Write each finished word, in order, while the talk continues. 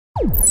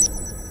The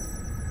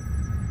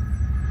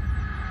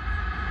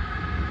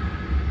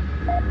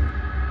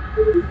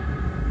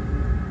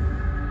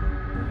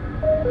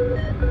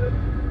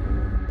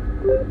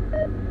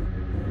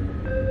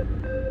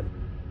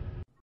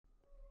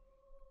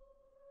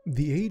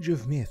Age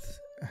of Myth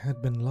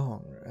had been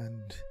long,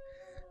 and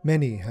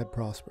many had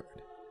prospered.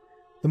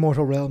 The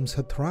mortal realms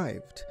had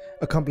thrived,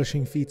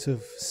 accomplishing feats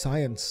of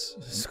science,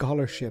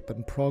 scholarship,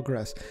 and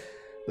progress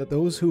that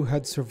those who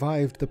had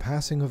survived the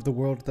passing of the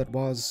world that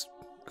was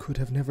could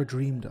have never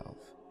dreamed of.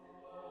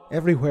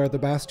 Everywhere the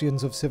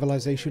bastions of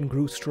civilization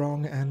grew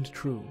strong and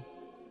true.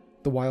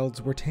 The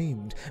wilds were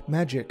tamed,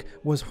 magic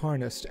was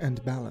harnessed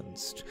and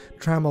balanced,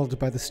 trammeled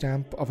by the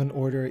stamp of an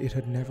order it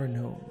had never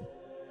known.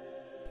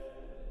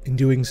 In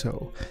doing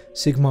so,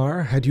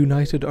 Sigmar had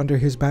united under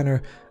his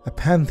banner a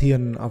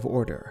pantheon of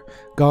order,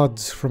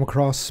 gods from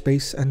across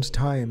space and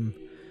time,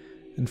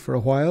 and for a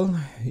while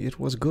it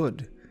was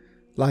good.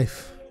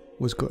 Life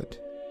was good.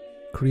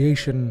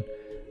 Creation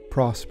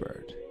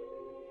prospered.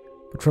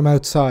 But from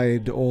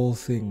outside all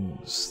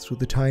things, through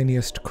the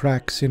tiniest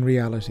cracks in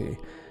reality,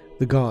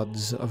 the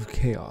gods of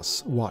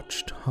chaos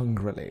watched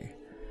hungrily.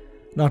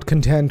 Not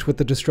content with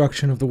the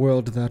destruction of the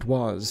world that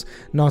was,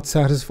 not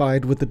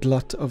satisfied with the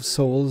glut of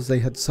souls they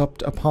had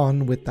supped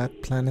upon with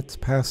that planet's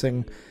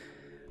passing,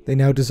 they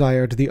now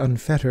desired the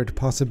unfettered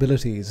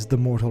possibilities the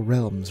mortal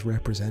realms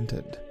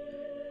represented.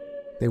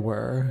 They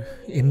were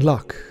in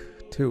luck,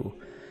 too,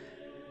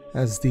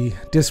 as the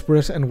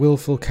disparate and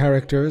willful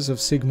characters of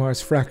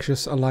Sigmar's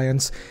fractious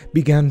alliance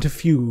began to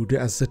feud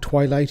as the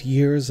twilight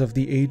years of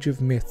the Age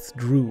of Myth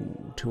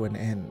drew to an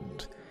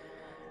end.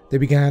 They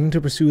began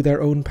to pursue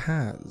their own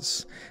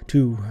paths,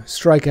 to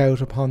strike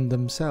out upon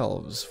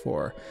themselves,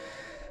 for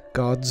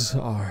gods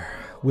are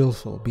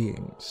willful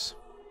beings.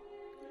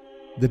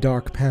 The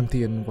Dark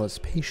Pantheon was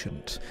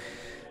patient,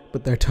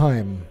 but their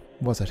time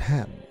was at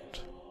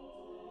hand.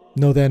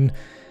 Know then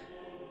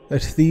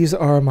that these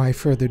are my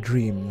further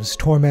dreams,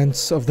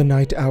 torments of the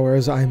night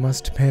hours I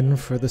must pen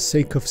for the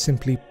sake of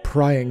simply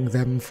prying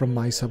them from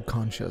my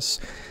subconscious,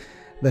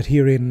 that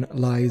herein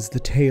lies the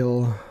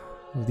tale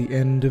of the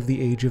end of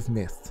the Age of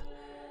Myth,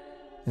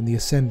 and the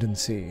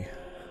ascendancy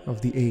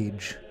of the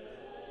Age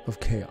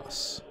of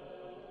Chaos.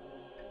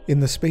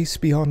 In the space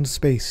beyond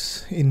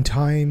space, in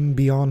time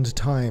beyond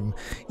time,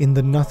 in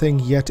the nothing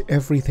yet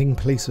everything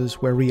places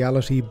where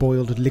reality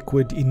boiled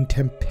liquid in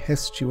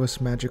tempestuous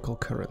magical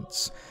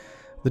currents,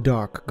 the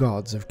dark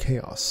gods of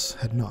chaos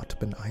had not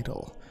been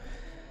idle.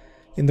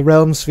 In the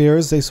realm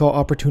spheres they saw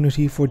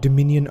opportunity for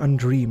dominion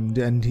undreamed,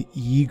 and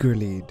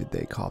eagerly did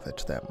they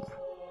covet them.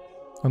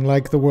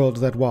 Unlike the world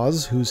that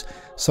was, whose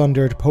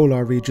sundered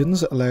polar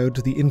regions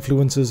allowed the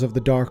influences of the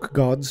dark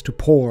gods to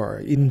pour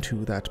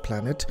into that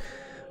planet,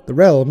 the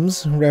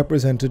realms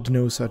represented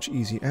no such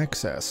easy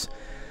access.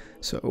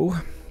 So,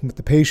 with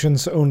the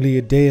patience only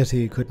a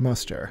deity could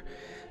muster,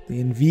 they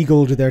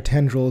inveigled their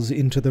tendrils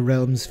into the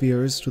realm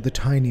spheres through the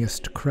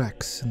tiniest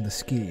cracks in the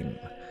scheme.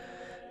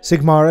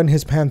 Sigmar and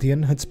his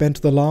pantheon had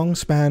spent the long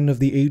span of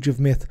the Age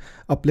of Myth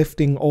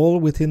uplifting all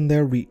within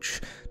their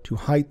reach to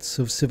heights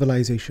of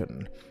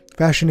civilization,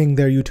 fashioning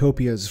their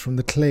utopias from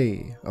the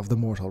clay of the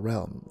mortal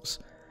realms.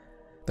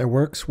 Their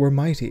works were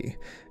mighty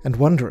and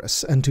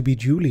wondrous and to be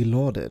duly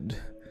lauded,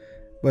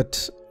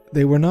 but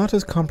they were not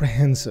as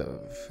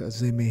comprehensive as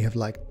they may have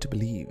liked to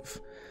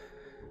believe.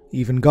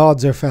 Even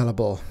gods are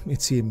fallible,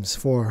 it seems,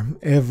 for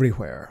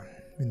everywhere,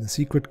 in the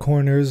secret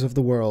corners of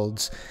the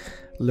worlds,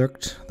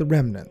 lurked the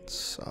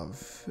remnants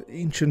of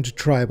ancient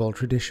tribal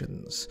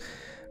traditions,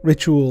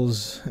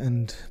 rituals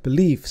and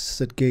beliefs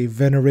that gave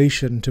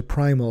veneration to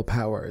primal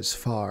powers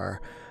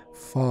far,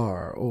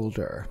 far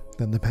older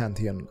than the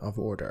pantheon of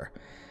order.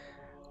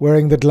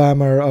 Wearing the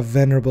glamour of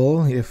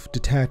venerable, if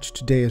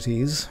detached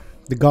deities,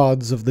 the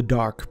gods of the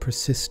dark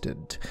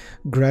persisted,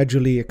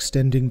 gradually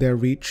extending their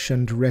reach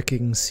and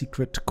wreaking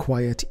secret,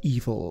 quiet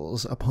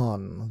evils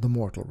upon the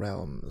mortal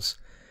realms.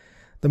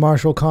 The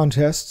martial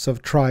contests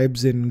of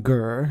tribes in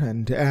Gur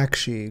and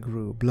Akshi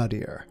grew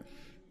bloodier.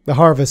 The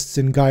harvests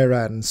in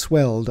Gairan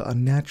swelled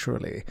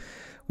unnaturally,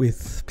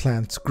 with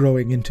plants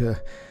growing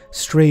into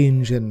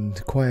strange and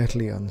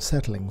quietly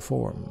unsettling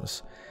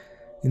forms.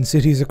 In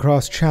cities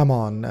across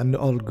Chamon and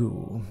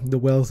Ulgu, the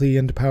wealthy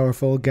and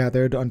powerful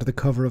gathered under the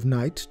cover of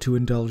night to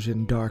indulge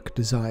in dark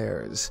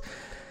desires,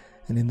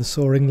 and in the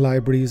soaring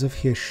libraries of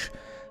Hysh,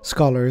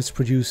 scholars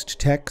produced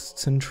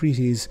texts and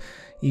treatises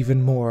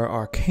even more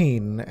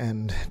arcane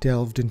and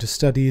delved into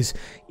studies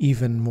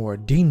even more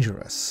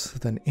dangerous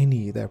than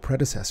any their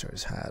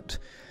predecessors had.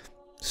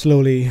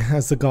 Slowly,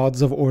 as the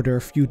gods of order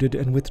feuded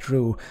and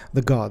withdrew,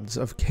 the gods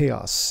of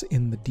chaos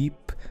in the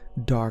deep,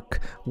 dark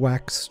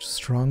waxed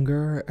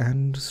stronger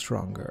and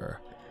stronger.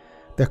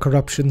 Their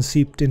corruption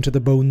seeped into the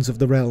bones of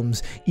the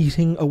realms,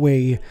 eating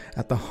away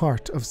at the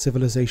heart of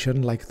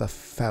civilization like the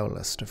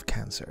foulest of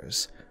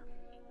cancers.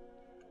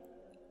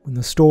 When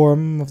the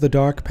storm of the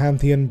Dark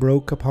Pantheon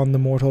broke upon the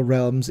mortal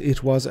realms,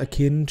 it was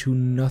akin to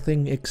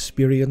nothing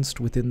experienced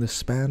within the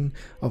span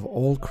of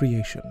all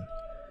creation.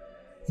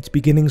 Its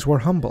beginnings were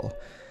humble,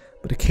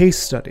 but a case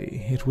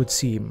study, it would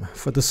seem,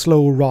 for the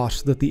slow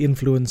rot that the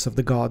influence of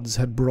the gods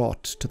had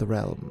brought to the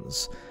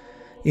realms.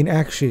 In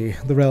Akshi,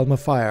 the realm of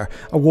fire,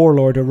 a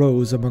warlord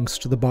arose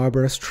amongst the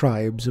barbarous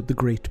tribes of the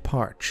Great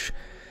Parch.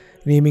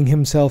 Naming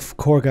himself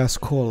Korgas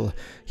Kol,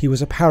 he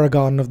was a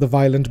paragon of the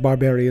violent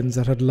barbarians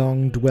that had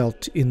long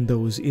dwelt in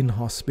those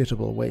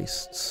inhospitable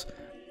wastes.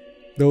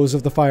 Those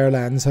of the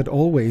Firelands had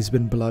always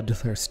been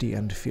bloodthirsty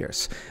and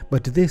fierce,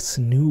 but this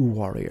new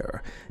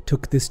warrior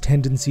took this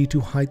tendency to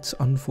heights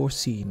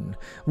unforeseen,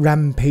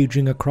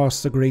 rampaging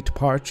across the Great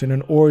Parch in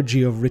an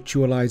orgy of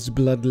ritualized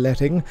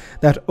bloodletting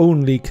that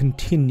only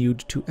continued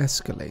to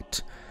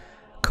escalate,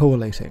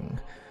 collating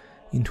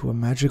into a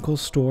magical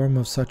storm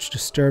of such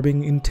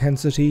disturbing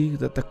intensity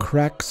that the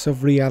cracks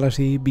of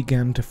reality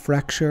began to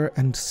fracture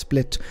and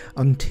split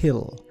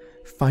until,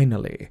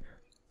 finally,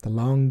 the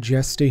long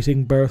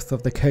gestating birth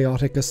of the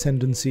chaotic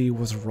ascendancy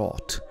was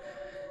wrought.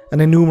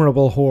 An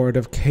innumerable horde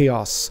of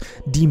chaos,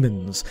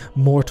 demons,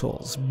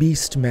 mortals,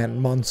 beastmen,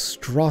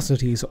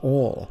 monstrosities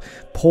all,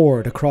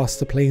 poured across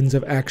the plains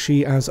of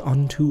Akshi as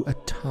unto a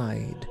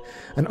tide.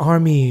 An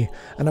army,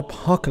 an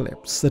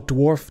apocalypse that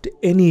dwarfed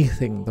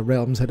anything the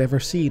realms had ever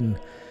seen.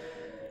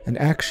 And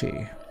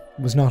Akshi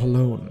was not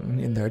alone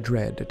in their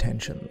dread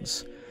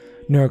attentions.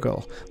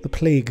 Nurgle, the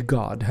plague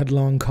god, had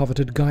long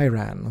coveted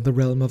Gairan, the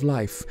realm of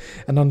life,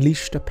 and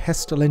unleashed a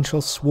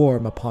pestilential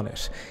swarm upon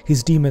it,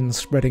 his demons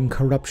spreading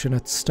corruption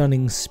at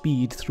stunning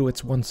speed through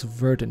its once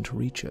verdant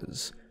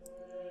reaches.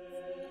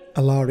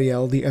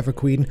 Alariel, the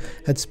Everqueen,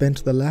 had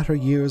spent the latter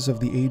years of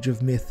the Age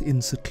of Myth in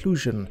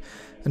seclusion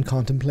and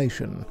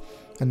contemplation,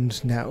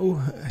 and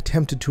now,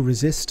 tempted to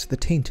resist the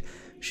taint,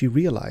 she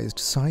realized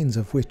signs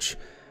of which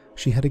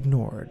she had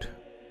ignored.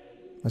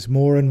 As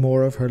more and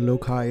more of her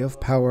loci of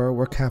power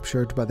were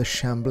captured by the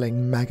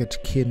shambling maggot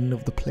kin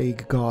of the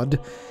plague god,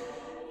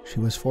 she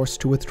was forced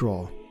to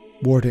withdraw,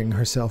 warding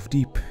herself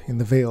deep in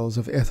the vales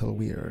of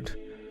Ethelweird.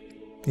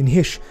 In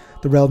Hysh,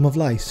 the realm of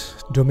light,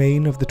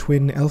 domain of the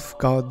twin elf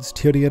gods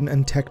Tyrion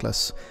and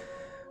Teclis,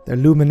 their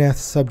Lumineth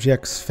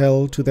subjects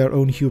fell to their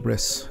own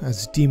hubris,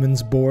 as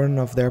demons born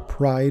of their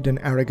pride and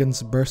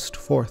arrogance burst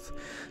forth,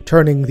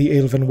 turning the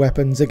Elven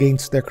weapons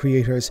against their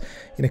creators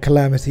in a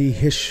calamity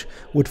Hysh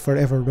would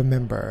forever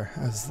remember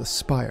as the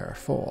Spire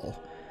Fall.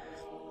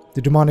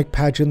 The demonic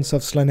pageants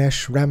of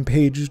Slanesh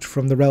rampaged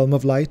from the realm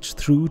of light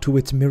through to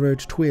its mirrored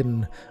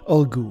twin,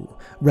 Ulgu,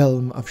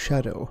 realm of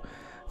shadow,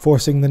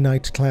 forcing the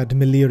night-clad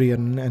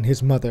Milirian and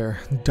his mother,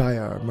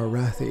 dire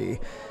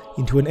Marathi,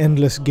 into an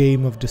endless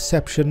game of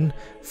deception,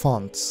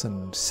 fonts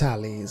and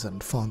sallies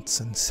and fonts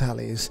and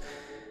sallies,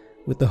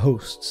 with the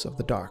hosts of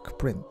the Dark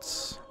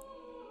Prince.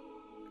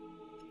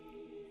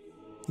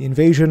 The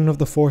invasion of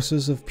the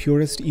forces of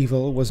purest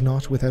evil was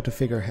not without a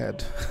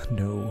figurehead.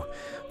 No,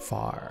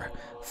 far,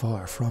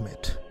 far from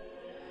it.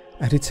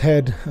 At its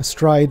head,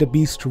 astride a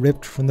beast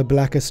ripped from the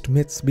blackest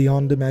myths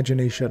beyond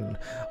imagination,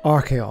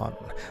 Archaon,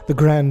 the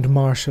Grand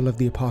Marshal of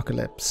the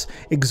Apocalypse,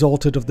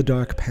 exalted of the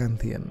Dark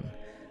Pantheon,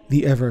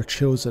 the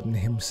ever-chosen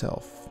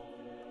himself.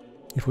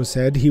 It was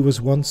said he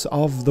was once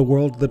of the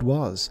world that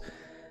was,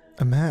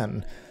 a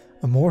man,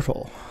 a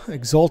mortal,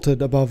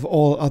 exalted above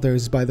all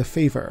others by the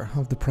favor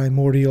of the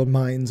primordial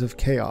minds of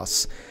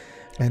chaos,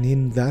 and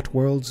in that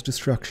world's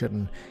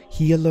destruction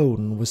he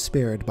alone was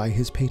spared by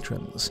his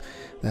patrons,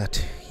 that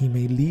he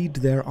may lead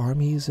their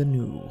armies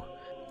anew.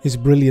 His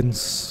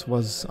brilliance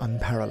was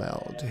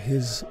unparalleled,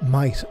 his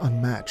might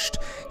unmatched,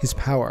 his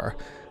power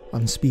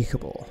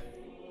unspeakable.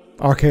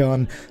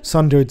 Archaon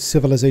sundered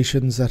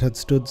civilizations that had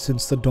stood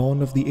since the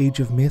dawn of the Age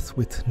of Myth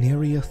with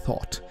nary a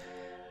thought.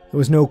 There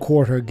was no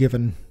quarter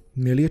given,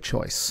 merely a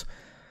choice: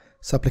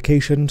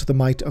 supplication to the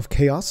might of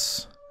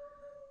chaos,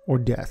 or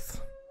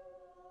death.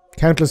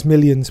 Countless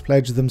millions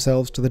pledged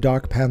themselves to the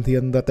Dark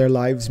Pantheon that their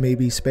lives may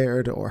be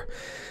spared, or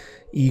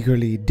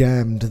eagerly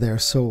damned their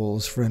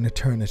souls for an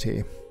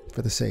eternity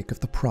for the sake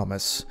of the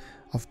promise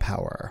of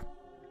power.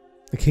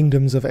 The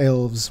kingdoms of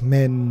elves,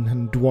 men,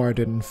 and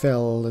dwarden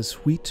fell as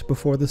wheat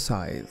before the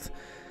scythe.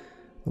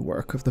 The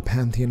work of the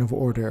Pantheon of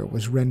Order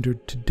was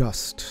rendered to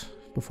dust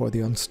before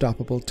the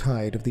unstoppable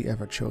tide of the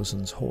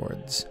Ever-Chosen's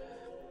hordes.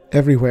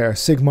 Everywhere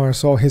Sigmar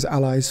saw his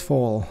allies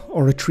fall,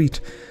 or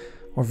retreat,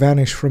 or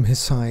vanish from his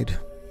side,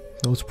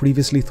 those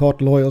previously thought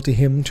loyal to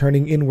him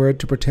turning inward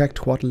to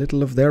protect what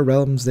little of their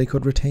realms they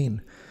could retain.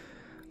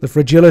 The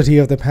fragility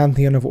of the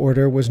Pantheon of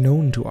Order was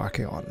known to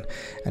Archaon,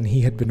 and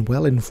he had been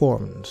well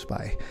informed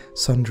by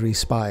sundry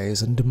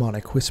spies and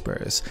demonic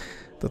whispers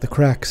that the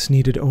cracks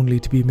needed only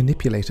to be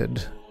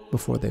manipulated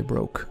before they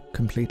broke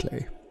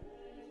completely.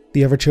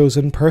 The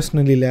Ever-Chosen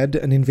personally led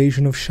an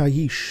invasion of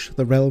Shyish,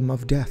 the realm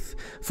of death,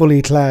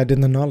 fully clad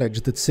in the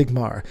knowledge that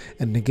Sigmar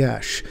and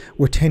Nagash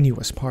were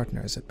tenuous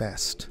partners at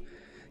best.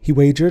 He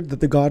wagered that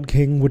the God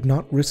King would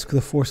not risk the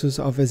forces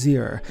of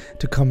Azir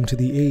to come to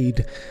the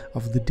aid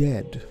of the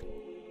dead.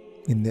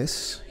 In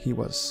this, he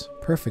was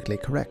perfectly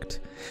correct.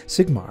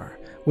 Sigmar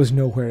was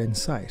nowhere in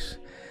sight,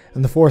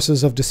 and the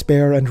forces of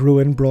despair and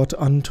ruin brought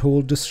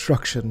untold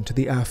destruction to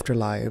the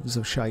afterlives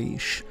of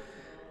Shyish.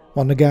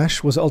 While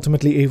Nagash was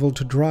ultimately able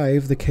to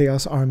drive the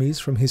Chaos armies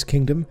from his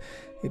kingdom,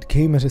 it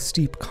came at a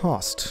steep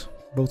cost,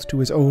 both to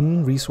his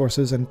own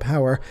resources and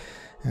power,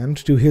 and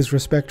to his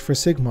respect for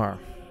Sigmar.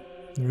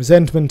 The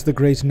resentment the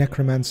great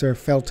necromancer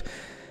felt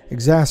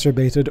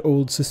exacerbated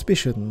old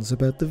suspicions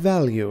about the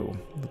value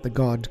that the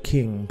God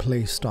King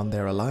placed on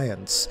their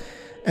alliance,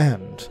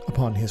 and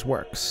upon his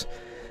works,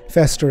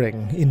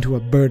 festering into a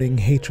burning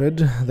hatred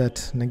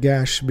that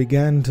Nagash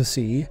began to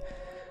see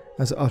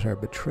as utter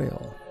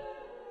betrayal.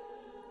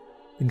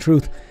 In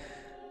truth,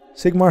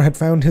 Sigmar had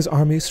found his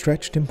army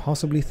stretched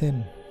impossibly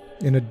thin,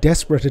 in a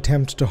desperate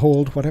attempt to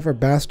hold whatever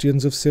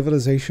bastions of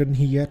civilization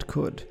he yet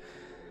could.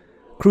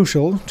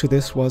 Crucial to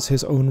this was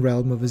his own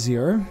realm of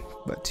Azir,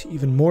 but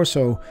even more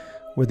so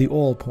were the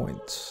All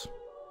Points.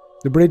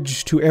 The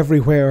bridge to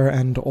everywhere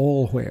and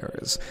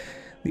all-wheres.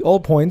 The All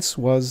Points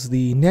was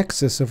the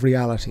nexus of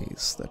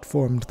realities that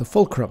formed the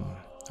fulcrum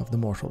of the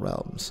mortal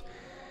realms.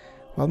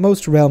 While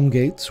most realm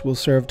gates will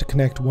serve to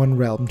connect one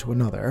realm to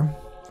another,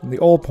 from the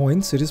All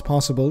Points it is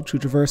possible to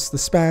traverse the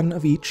span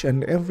of each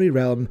and every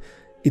realm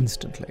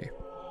instantly.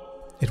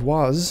 It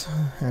was,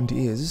 and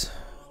is,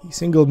 the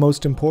single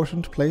most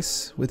important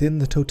place within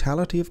the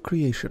totality of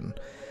creation,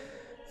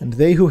 and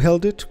they who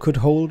held it could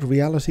hold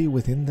reality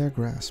within their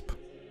grasp.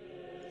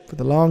 For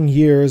the long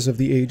years of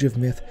the Age of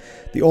Myth,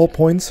 the All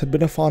Points had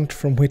been a font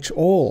from which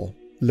all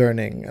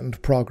learning and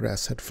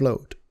progress had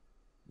flowed,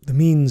 the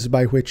means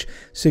by which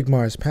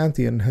Sigmar's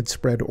pantheon had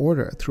spread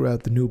order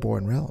throughout the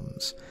newborn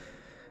realms.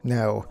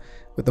 Now,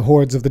 with the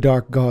hordes of the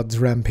dark gods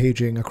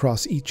rampaging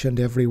across each and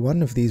every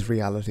one of these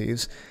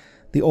realities,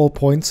 the All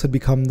Points had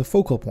become the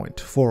focal point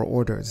for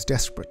Order's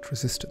desperate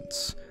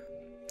resistance.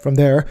 From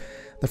there,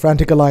 the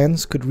frantic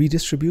alliance could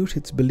redistribute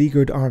its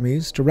beleaguered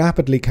armies to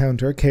rapidly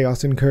counter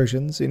chaos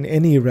incursions in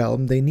any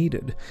realm they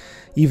needed,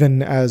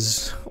 even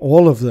as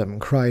all of them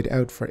cried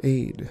out for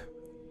aid.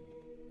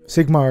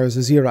 Sigmar's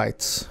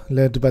Azirites,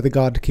 led by the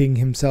God King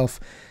himself,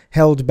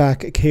 held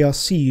back a chaos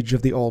siege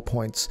of the All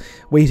Points,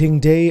 waiting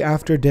day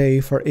after day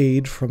for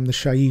aid from the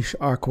Shaiish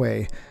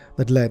archway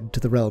that led to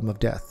the Realm of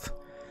Death.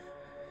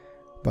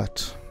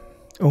 But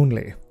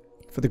only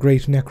for the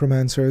great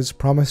necromancer's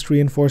promised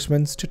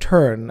reinforcements to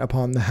turn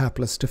upon the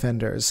hapless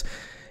defenders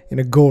in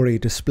a gory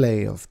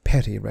display of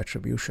petty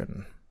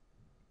retribution.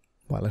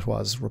 While it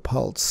was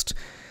repulsed,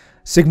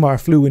 Sigmar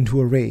flew into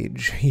a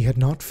rage he had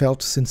not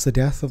felt since the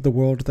death of the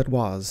world that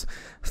was,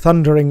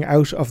 thundering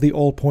out of the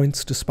All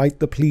Points despite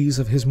the pleas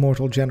of his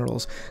mortal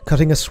generals,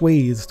 cutting a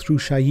swathe through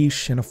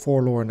Shaiish in a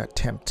forlorn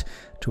attempt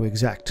to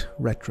exact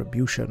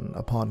retribution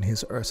upon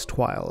his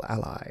erstwhile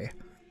ally.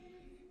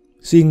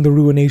 Seeing the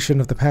ruination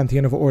of the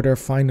Pantheon of Order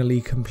finally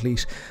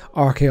complete,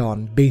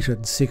 Archaon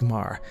baited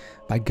Sigmar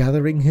by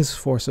gathering his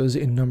forces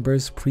in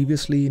numbers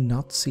previously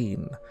not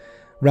seen,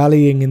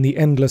 rallying in the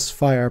endless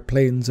fire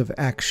plains of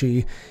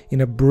Akshi in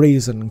a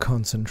brazen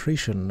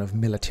concentration of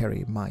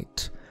military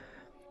might.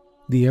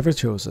 The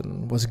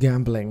Everchosen was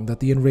gambling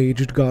that the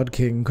enraged God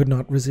King could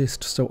not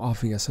resist so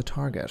obvious a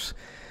target,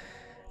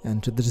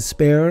 and to the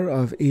despair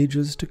of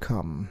ages to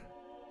come,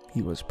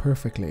 he was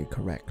perfectly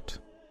correct.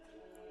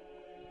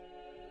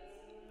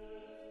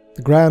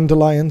 The grand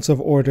alliance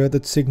of order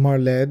that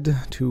Sigmar led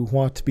to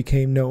what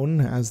became known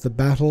as the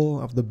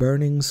Battle of the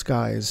Burning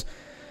Skies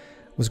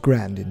was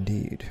grand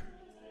indeed.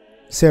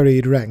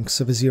 Serried ranks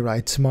of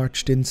Azirites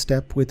marched in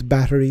step with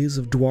batteries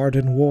of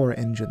Dwarden war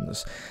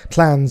engines,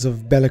 clans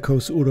of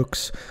bellicose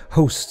Uruks,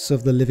 hosts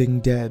of the living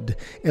dead,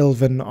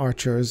 elven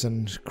archers,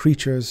 and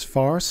creatures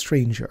far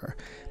stranger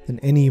than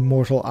any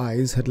mortal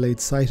eyes had laid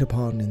sight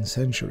upon in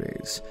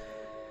centuries.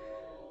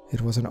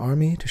 It was an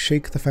army to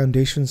shake the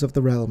foundations of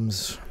the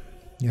realms,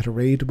 yet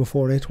arrayed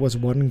before it was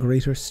one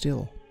greater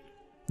still.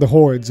 The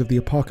hordes of the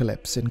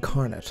apocalypse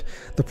incarnate,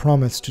 the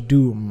promised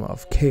doom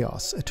of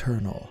chaos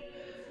eternal.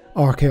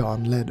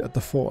 Archaon led at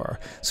the fore,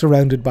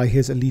 surrounded by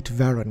his elite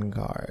Varan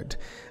guard,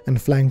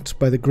 and flanked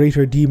by the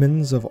greater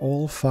demons of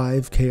all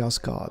 5 chaos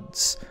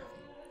gods.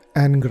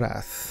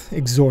 Angrath,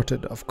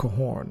 exhorted of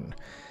Cohorn,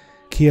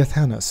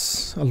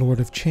 Ciathanus, a lord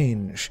of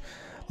change,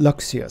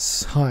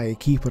 Luxius, high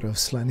keeper of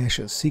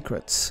Slaaneash's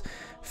secrets,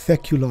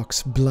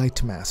 Feculox,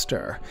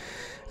 Blightmaster,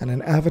 and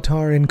an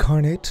avatar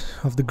incarnate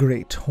of the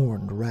great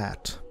horned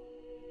rat.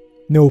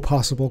 No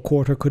possible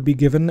quarter could be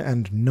given,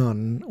 and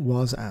none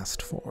was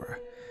asked for.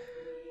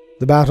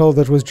 The battle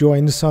that was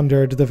joined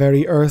sundered the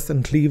very earth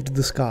and cleaved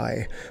the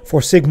sky,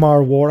 for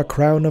Sigmar wore a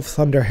crown of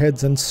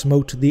thunderheads and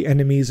smote the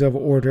enemies of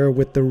order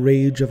with the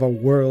rage of a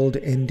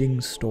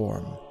world-ending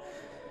storm.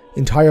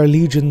 Entire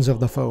legions of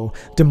the foe,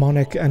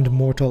 demonic and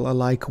mortal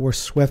alike, were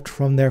swept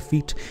from their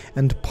feet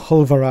and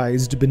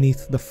pulverized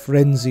beneath the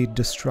frenzied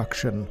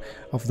destruction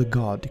of the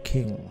God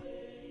King.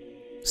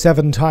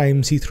 7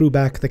 times he threw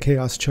back the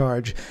chaos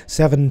charge,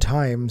 7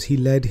 times he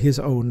led his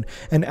own,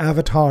 an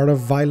avatar of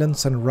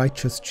violence and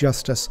righteous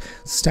justice,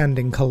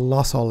 standing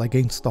colossal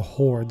against the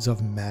hordes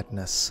of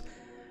madness.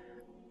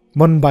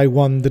 One by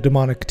one the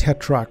demonic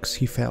tetrarchs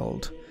he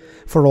felled.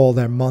 For all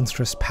their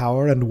monstrous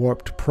power and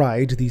warped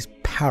pride, these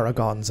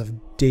paragons of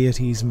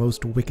deities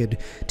most wicked,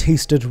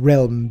 tasted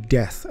realm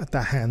death at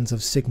the hands of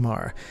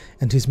Sigmar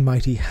and his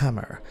mighty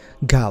hammer,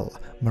 Gal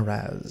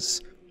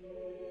Maraz.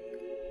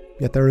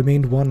 Yet there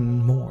remained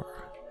one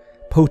more,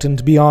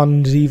 potent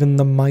beyond even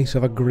the might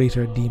of a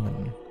greater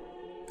demon,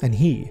 and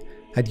he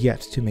had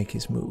yet to make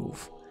his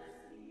move.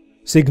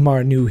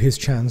 Sigmar knew his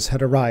chance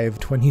had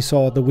arrived when he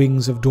saw the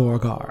wings of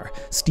Dorgar,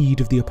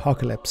 steed of the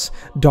apocalypse,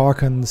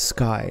 darken the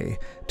sky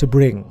to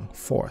bring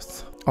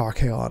forth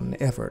Archaon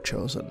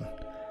Ever-Chosen.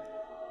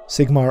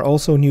 Sigmar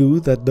also knew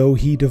that though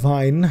he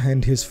divine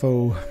and his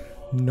foe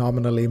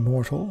nominally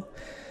mortal,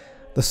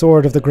 the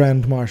sword of the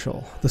Grand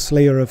Marshal, the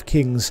Slayer of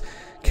Kings,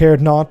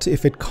 cared not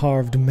if it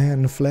carved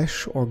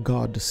man-flesh or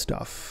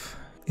god-stuff.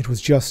 It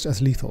was just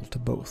as lethal to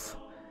both.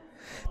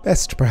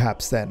 Best,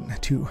 perhaps, then,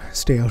 to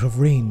stay out of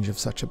range of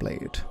such a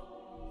blade.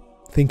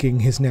 Thinking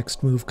his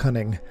next move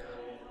cunning,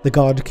 the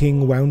God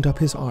King wound up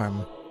his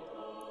arm,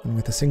 and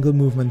with a single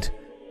movement,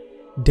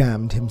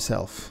 damned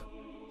himself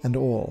and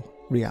all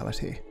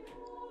reality.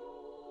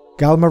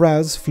 Gal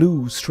Maraz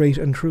flew straight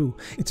and true.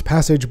 Its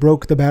passage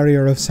broke the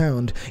barrier of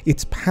sound.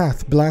 Its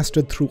path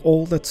blasted through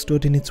all that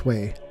stood in its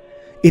way.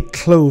 It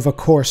clove a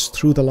course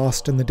through the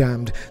lost and the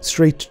damned,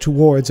 straight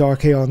towards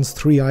Archaon's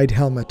three-eyed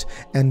helmet,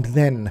 and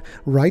then,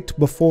 right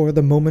before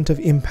the moment of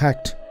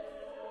impact,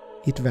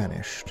 it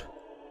vanished.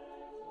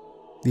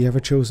 The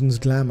Ever-Chosen's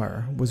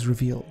glamour was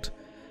revealed,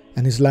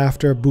 and his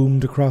laughter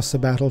boomed across the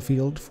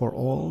battlefield for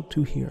all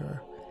to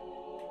hear.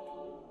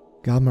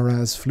 Gal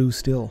Maraz flew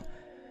still,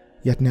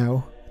 yet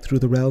now through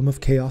the realm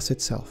of chaos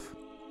itself,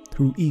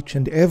 through each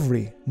and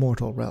every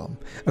mortal realm,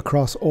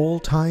 across all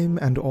time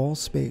and all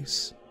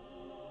space.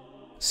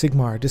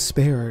 Sigmar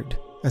despaired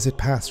as it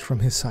passed from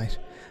his sight,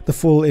 the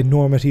full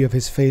enormity of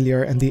his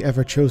failure and the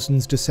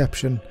Ever-Chosen's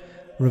deception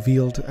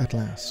revealed at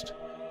last.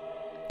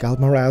 Gal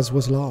Maraz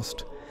was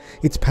lost,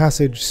 its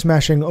passage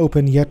smashing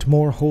open yet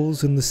more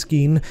holes in the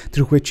skein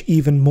through which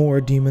even more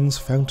demons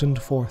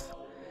fountained forth.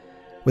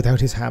 Without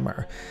his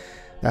hammer,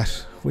 that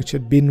which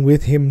had been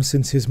with him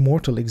since his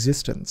mortal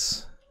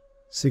existence,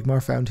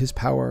 Sigmar found his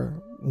power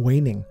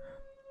waning,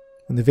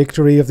 and the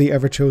victory of the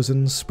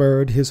Ever-Chosen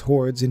spurred his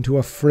hordes into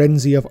a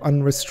frenzy of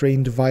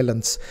unrestrained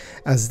violence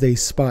as they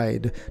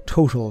spied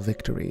total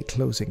victory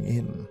closing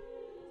in.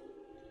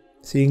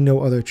 Seeing no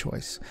other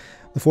choice,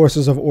 the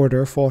forces of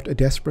order fought a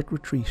desperate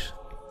retreat,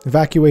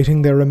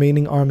 evacuating their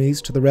remaining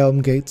armies to the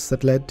realm gates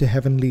that led to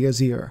Heavenly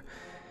Azir,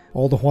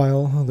 all the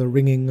while the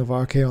ringing of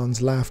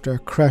Archaon's laughter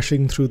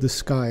crashing through the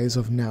skies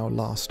of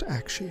now-lost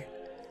Akshi.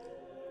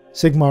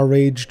 Sigmar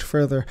raged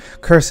further,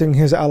 cursing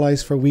his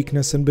allies for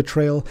weakness and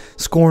betrayal,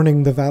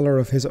 scorning the valor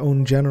of his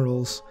own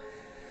generals,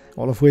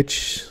 all of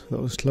which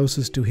those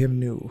closest to him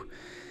knew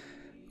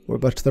were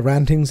but the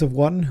rantings of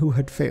one who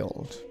had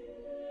failed,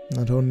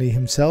 not only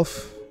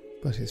himself,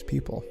 but his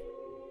people.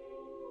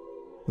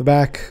 The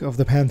back of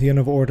the Pantheon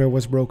of Order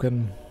was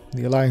broken,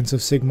 the alliance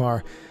of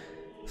Sigmar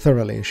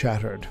thoroughly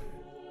shattered.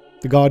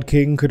 The God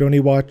King could only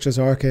watch as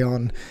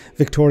Archaon,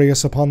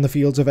 victorious upon the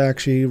fields of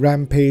Akshi,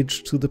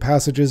 rampaged through the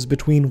passages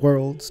between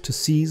worlds to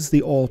seize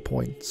the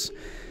All-Points,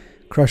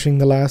 crushing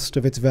the last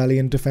of its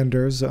valiant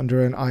defenders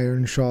under an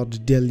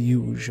iron-shod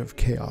deluge of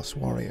Chaos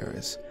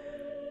warriors.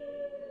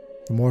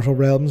 The mortal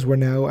realms were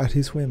now at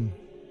his whim,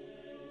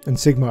 and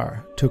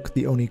Sigmar took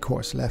the only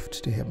course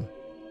left to him.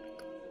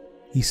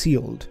 He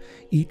sealed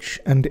each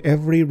and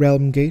every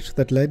realm gate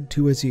that led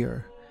to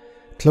Azir,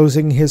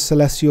 closing his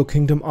celestial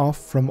kingdom off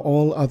from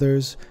all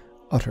others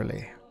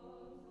utterly.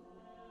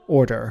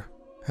 Order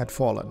had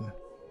fallen,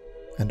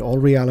 and all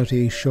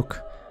reality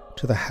shook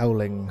to the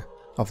howling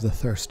of the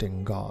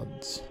thirsting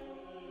gods.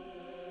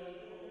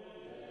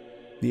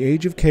 The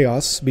Age of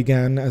Chaos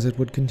began as it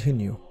would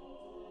continue,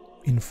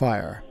 in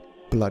fire,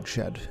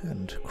 bloodshed,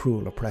 and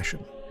cruel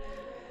oppression.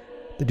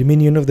 The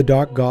dominion of the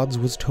dark gods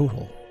was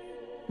total.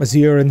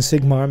 Azir and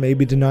Sigmar may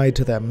be denied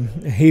to them,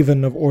 a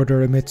haven of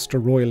order amidst a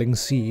roiling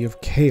sea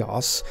of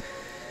chaos,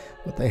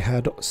 but they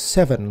had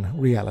 7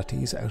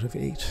 realities out of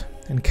 8,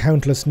 and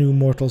countless new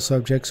mortal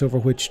subjects over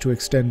which to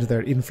extend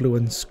their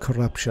influence,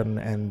 corruption,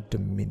 and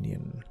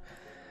dominion.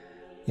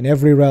 In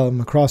every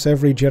realm, across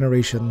every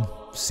generation,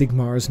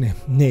 Sigmar's,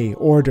 nay,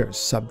 Order's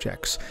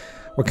subjects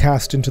were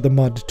cast into the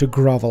mud to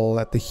grovel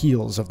at the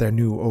heels of their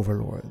new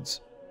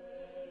overlords.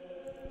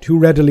 Too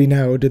readily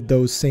now did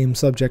those same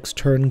subjects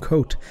turn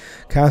coat,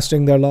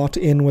 casting their lot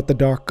in with the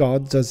dark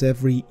gods as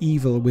every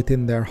evil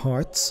within their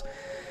hearts,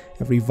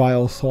 every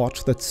vile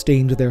thought that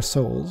stained their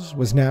souls,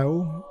 was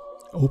now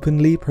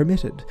openly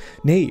permitted,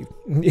 nay,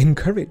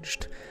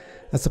 encouraged,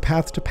 as the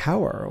path to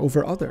power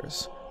over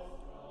others.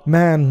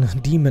 Man,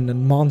 demon,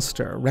 and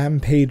monster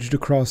rampaged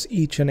across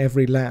each and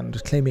every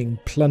land, claiming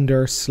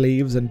plunder,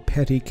 slaves, and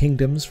petty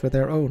kingdoms for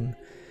their own,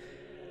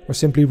 or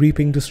simply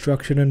reaping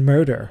destruction and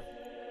murder,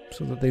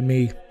 so that they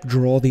may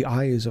draw the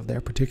eyes of their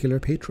particular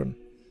patron.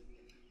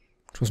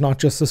 It was not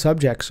just the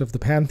subjects of the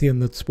Pantheon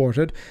that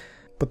sported,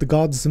 but the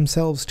gods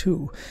themselves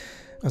too,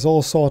 as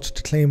all sought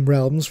to claim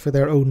realms for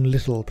their own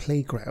little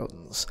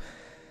playgrounds.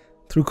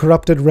 Through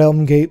corrupted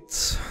realm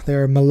gates,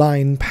 their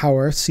malign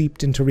power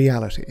seeped into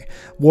reality,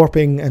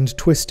 warping and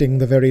twisting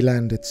the very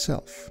land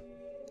itself.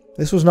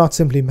 This was not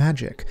simply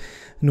magic,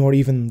 nor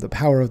even the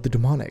power of the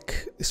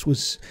demonic. This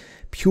was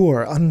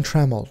pure,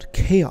 untrammeled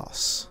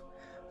chaos,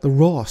 the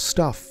raw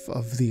stuff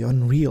of the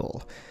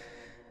unreal.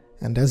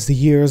 And as the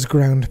years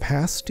ground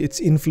past, its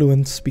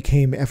influence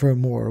became ever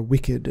more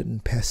wicked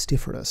and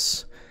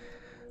pestiferous.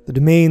 The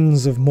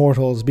domains of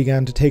mortals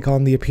began to take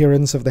on the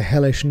appearance of the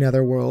hellish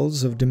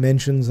netherworlds of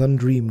dimensions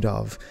undreamed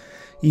of,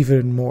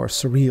 even more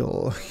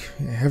surreal,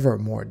 ever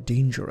more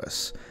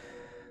dangerous.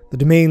 The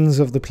domains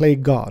of the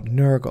plague god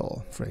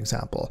Nurgle, for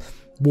example,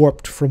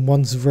 warped from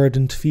once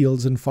verdant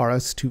fields and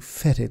forests to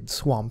fetid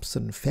swamps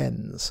and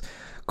fens,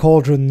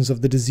 cauldrons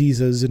of the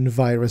diseases and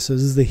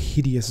viruses the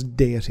hideous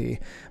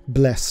deity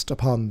blessed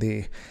upon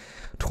the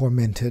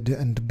tormented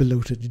and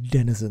bloated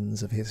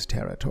denizens of his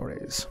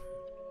territories.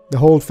 The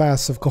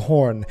holdfasts of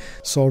Cahorn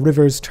saw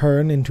rivers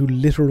turn into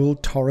literal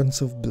torrents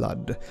of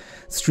blood,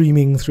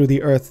 streaming through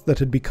the earth that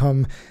had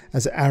become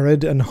as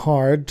arid and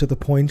hard to the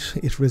point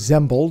it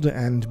resembled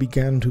and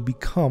began to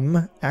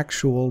become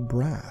actual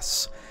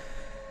brass.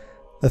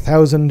 The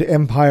 1,000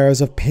 empires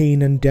of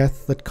pain and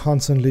death that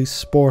constantly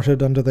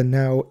sported under the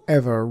now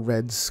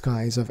ever-red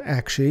skies of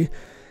Akshi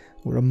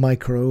were a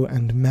micro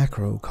and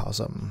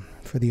macrocosm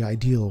for the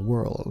ideal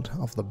world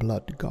of the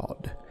blood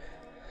god.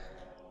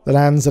 The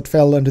lands that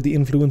fell under the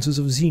influences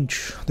of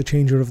Tzeentch, the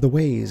Changer of the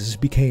Ways,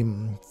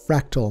 became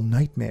fractal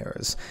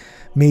nightmares,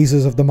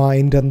 mazes of the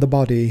mind and the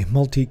body,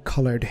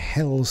 multicolored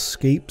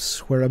hellscapes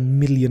where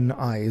 1,000,000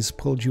 eyes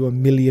pulled you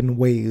 1,000,000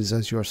 ways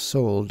as your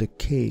soul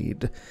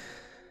decayed,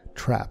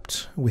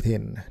 trapped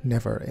within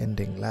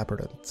never-ending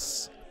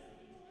labyrinths.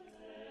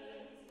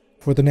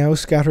 For the now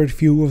scattered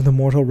few of the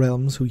mortal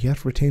realms who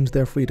yet retained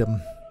their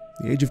freedom,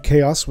 the Age of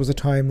Chaos was a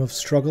time of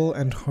struggle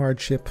and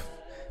hardship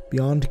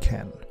beyond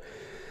ken,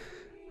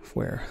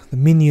 where the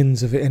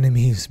minions of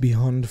enemies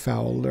beyond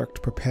foul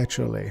lurked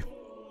perpetually,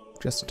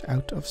 just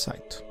out of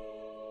sight.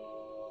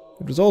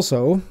 It was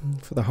also,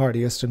 for the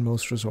hardiest and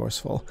most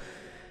resourceful,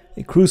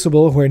 a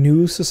crucible where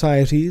new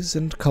societies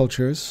and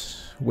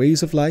cultures,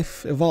 ways of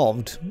life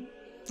evolved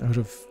out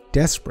of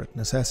desperate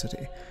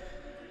necessity.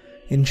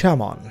 In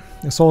Chamon,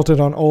 assaulted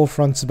on all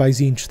fronts by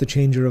Tzeentch, the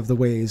Changer of the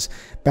Ways,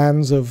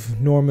 bands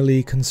of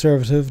normally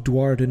conservative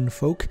Dwarden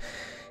folk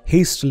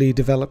hastily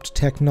developed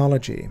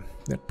technology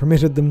that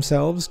permitted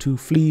themselves to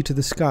flee to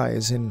the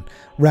skies in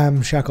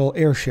ramshackle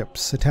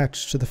airships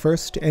attached to the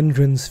first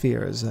Endrin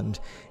spheres and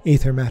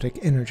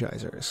aethermatic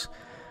energizers.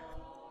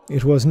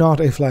 It was not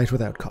a flight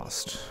without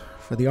cost,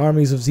 for the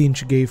armies of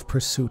Tzeentch gave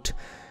pursuit,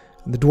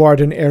 and the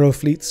Dwarden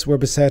aerofleets were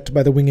beset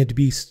by the winged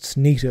beasts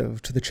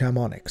native to the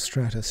Chamonic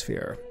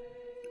stratosphere.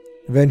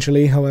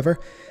 Eventually, however,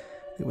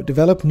 they would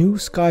develop new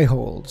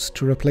skyholds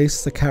to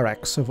replace the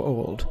Caracs of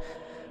old,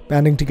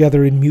 banding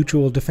together in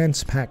mutual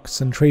defense pacts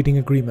and trading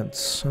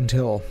agreements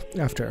until,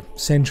 after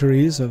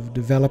centuries of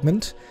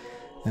development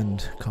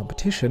and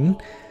competition,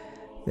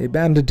 they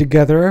banded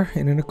together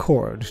in an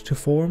accord to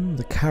form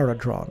the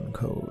Caradron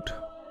Code.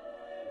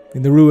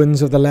 In the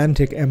ruins of the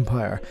Lantic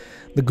Empire,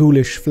 the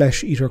ghoulish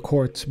flesh-eater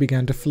courts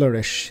began to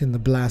flourish in the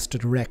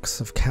blasted wrecks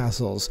of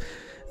castles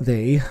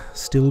they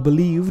still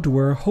believed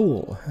were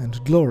whole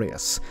and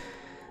glorious,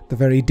 the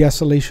very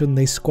desolation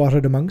they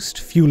squatted amongst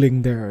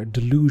fueling their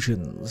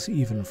delusions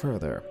even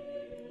further.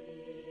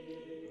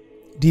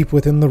 Deep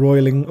within the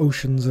roiling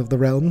oceans of the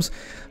realms,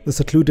 the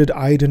secluded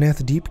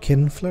Idoneth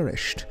Deepkin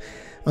flourished,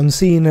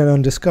 unseen and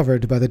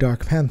undiscovered by the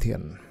Dark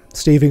Pantheon,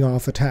 staving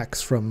off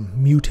attacks from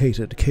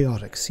mutated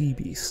chaotic sea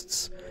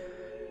beasts.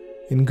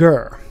 In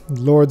Gur,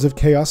 lords of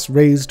chaos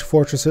raised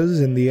fortresses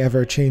in the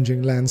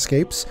ever-changing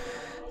landscapes,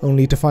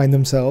 only to find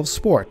themselves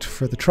sport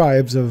for the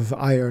tribes of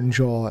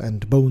Ironjaw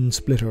and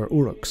Bone-Splitter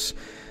Uruks,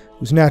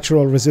 whose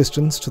natural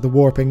resistance to the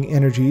warping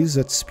energies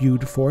that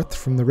spewed forth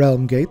from the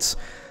realm gates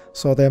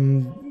saw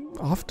them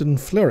often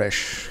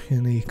flourish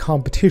in a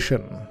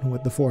competition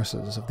with the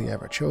forces of the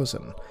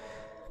Ever-Chosen.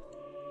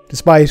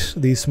 Despite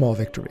these small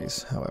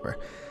victories, however,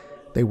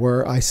 they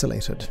were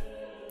isolated,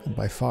 and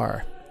by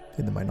far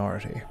in the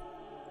minority.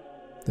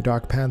 The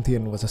Dark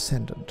Pantheon was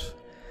ascendant,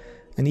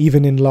 and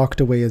even in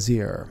locked-away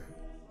Azir,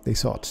 they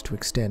sought to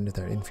extend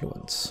their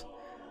influence.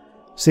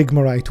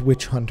 Sigmarite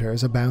witch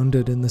hunters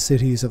abounded in the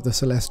cities of the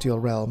Celestial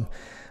Realm,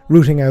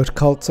 rooting out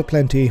cults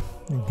aplenty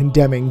and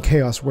condemning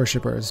chaos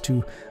worshippers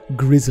to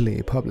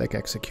grisly public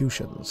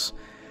executions.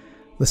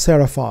 The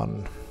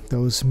Seraphon,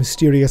 those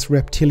mysterious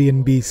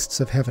reptilian beasts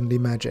of heavenly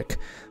magic,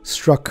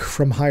 struck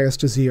from highest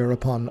Azir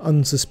upon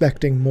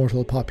unsuspecting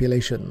mortal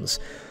populations,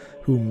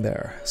 whom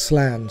their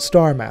slan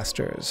Star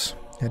Masters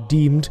had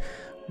deemed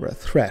were a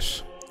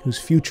threat whose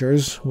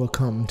futures will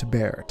come to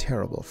bear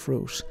terrible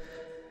fruit.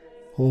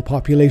 Whole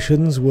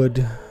populations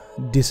would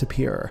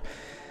disappear,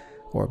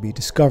 or be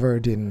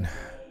discovered in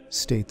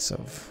states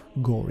of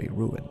gory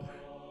ruin.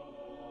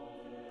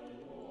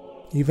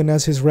 Even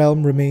as his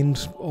realm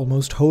remained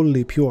almost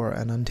wholly pure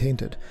and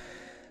untainted,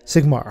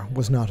 Sigmar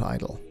was not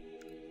idle.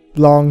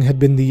 Long had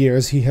been the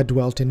years he had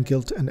dwelt in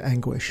guilt and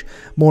anguish,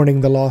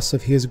 mourning the loss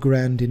of his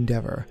grand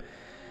endeavor,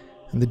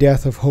 and the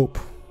death of hope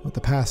with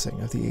the passing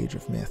of the age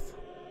of myth.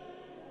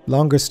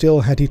 Longer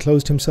still had he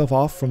closed himself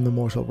off from the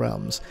mortal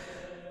realms,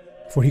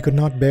 for he could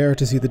not bear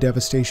to see the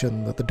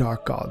devastation that the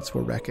dark gods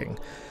were wreaking,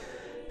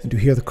 and to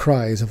hear the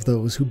cries of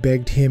those who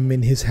begged him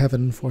in his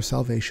heaven for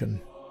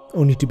salvation,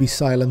 only to be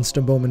silenced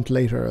a moment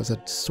later as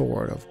a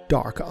sword of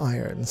dark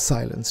iron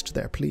silenced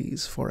their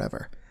pleas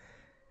forever.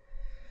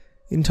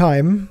 In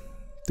time,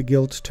 the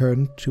guilt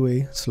turned to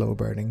a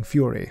slow-burning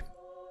fury,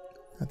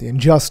 at the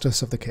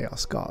injustice of the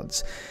Chaos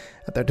Gods,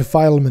 at their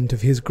defilement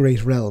of his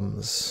great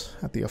realms,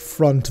 at the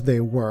affront they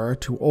were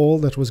to all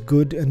that was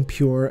good and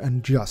pure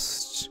and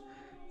just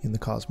in the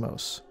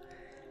cosmos.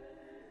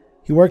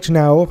 He worked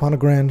now upon a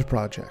grand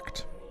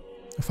project,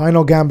 a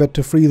final gambit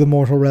to free the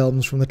mortal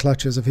realms from the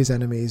clutches of his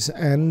enemies,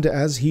 and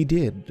as he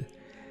did,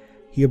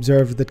 he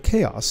observed that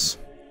chaos,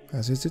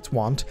 as is its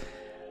wont,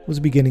 was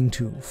beginning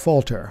to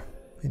falter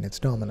in its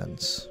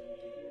dominance.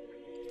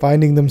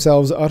 Finding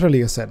themselves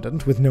utterly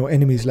ascendant, with no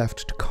enemies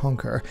left to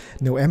conquer,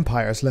 no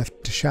empires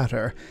left to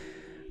shatter,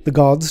 the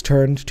gods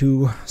turned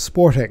to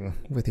sporting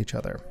with each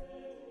other.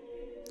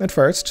 At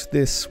first,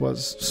 this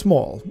was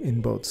small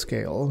in both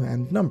scale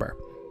and number.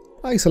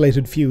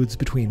 Isolated feuds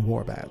between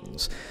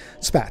warbands,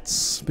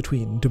 spats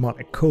between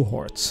demonic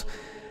cohorts,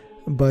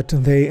 but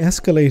they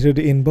escalated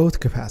in both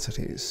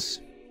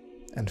capacities,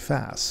 and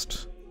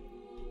fast.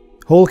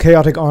 Whole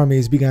chaotic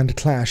armies began to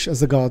clash as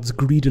the gods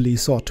greedily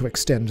sought to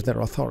extend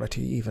their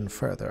authority even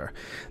further.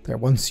 Their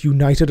once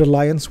united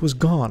alliance was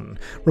gone,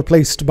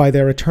 replaced by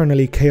their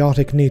eternally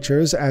chaotic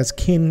natures as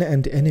kin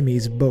and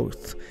enemies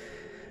both,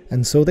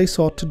 and so they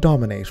sought to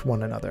dominate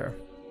one another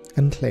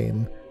and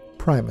claim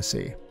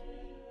primacy.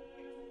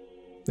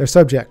 Their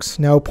subjects,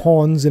 now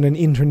pawns in an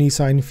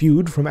internecine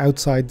feud from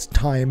outside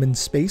time and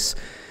space,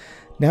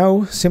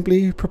 now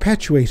simply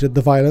perpetuated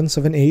the violence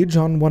of an age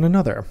on one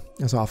another,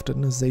 as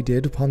often as they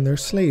did upon their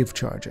slave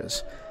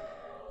charges.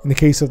 In the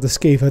case of the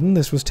Skaven,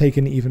 this was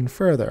taken even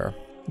further,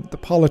 the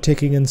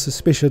politicking and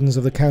suspicions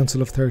of the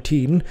Council of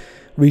 13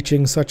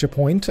 reaching such a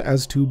point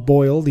as to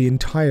boil the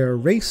entire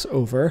race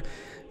over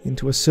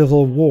into a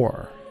civil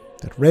war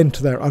that rent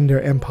their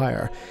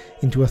under-empire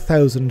into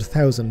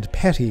 1,000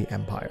 petty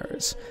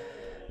empires,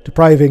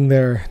 depriving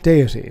their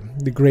deity,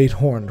 the great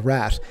horned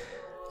rat,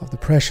 of the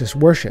precious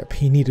worship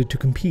he needed to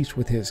compete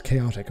with his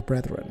chaotic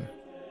brethren.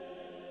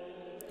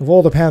 Of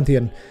all the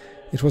pantheon,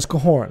 it was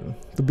Cahorn,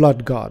 the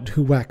blood god,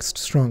 who waxed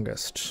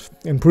strongest,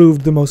 and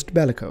proved the most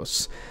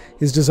bellicose,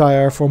 his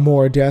desire for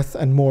more death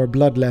and more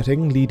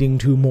bloodletting leading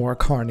to more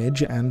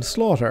carnage and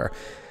slaughter,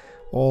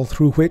 all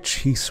through which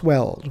he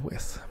swelled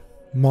with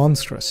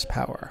monstrous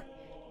power.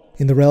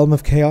 In the realm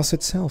of chaos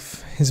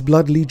itself, his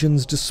blood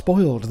legions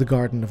despoiled the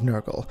Garden of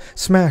Nurgle,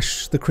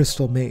 smashed the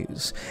Crystal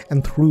Maze,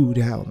 and threw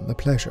down the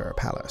Pleasure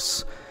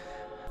Palace.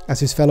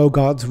 As his fellow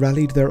gods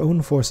rallied their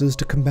own forces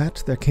to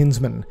combat their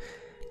kinsmen,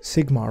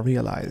 Sigmar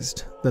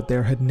realized that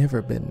there had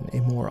never been a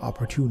more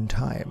opportune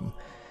time,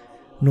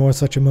 nor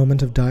such a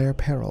moment of dire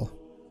peril.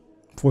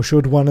 For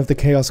should one of the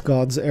Chaos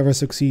Gods ever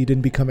succeed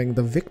in becoming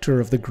the victor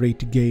of the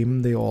great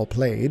game they all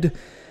played,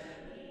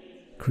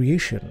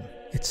 creation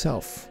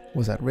itself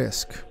was at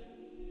risk.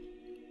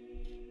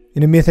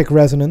 In a mythic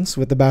resonance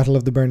with the Battle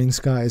of the Burning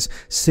Skies,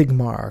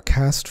 Sigmar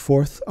cast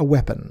forth a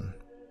weapon,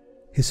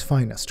 his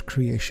finest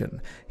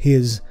creation,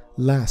 his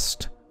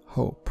last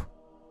hope.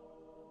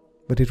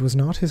 But it was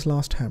not his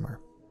lost hammer.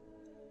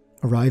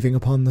 Arriving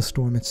upon the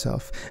storm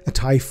itself, a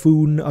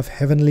typhoon of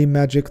heavenly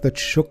magic that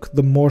shook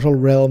the mortal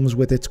realms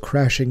with its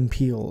crashing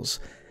peals,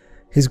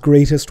 his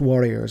greatest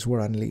warriors were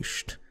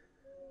unleashed,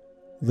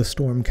 the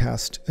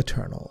Stormcast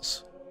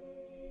Eternals.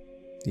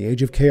 The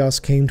Age of Chaos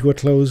came to a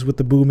close with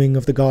the booming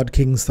of the God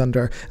King's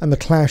thunder and the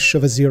clash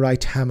of a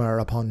Zerite hammer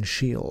upon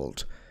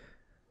shield.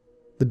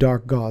 The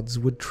dark gods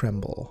would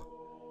tremble,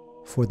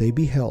 for they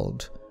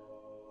beheld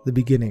the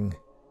beginning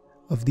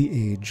of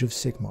the Age of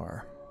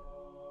Sigmar.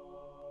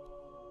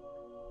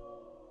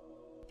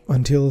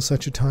 Until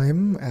such a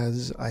time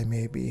as I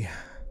may be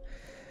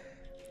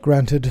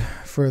granted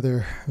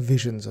further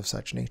visions of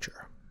such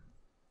nature.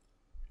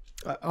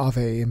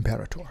 Ave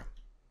Imperator.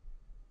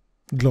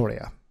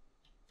 Gloria.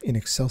 In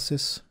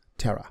excelsis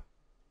terra.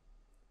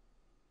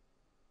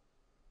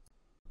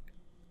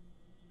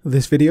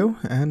 This video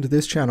and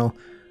this channel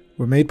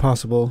were made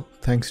possible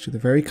thanks to the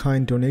very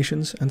kind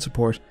donations and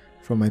support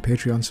from my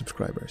Patreon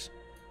subscribers.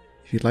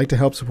 If you'd like to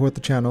help support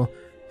the channel,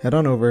 head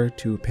on over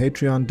to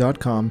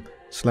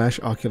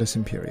patreon.com/Oculus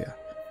Imperia.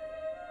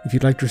 If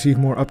you'd like to receive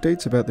more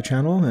updates about the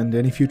channel and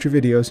any future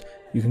videos,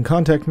 you can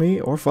contact me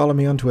or follow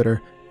me on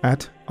Twitter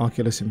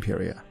 @Oculus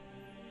Imperia.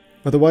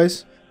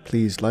 Otherwise,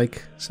 please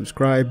like,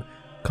 subscribe,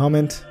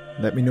 comment,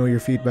 let me know your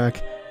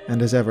feedback,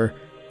 and as ever,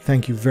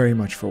 thank you very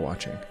much for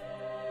watching.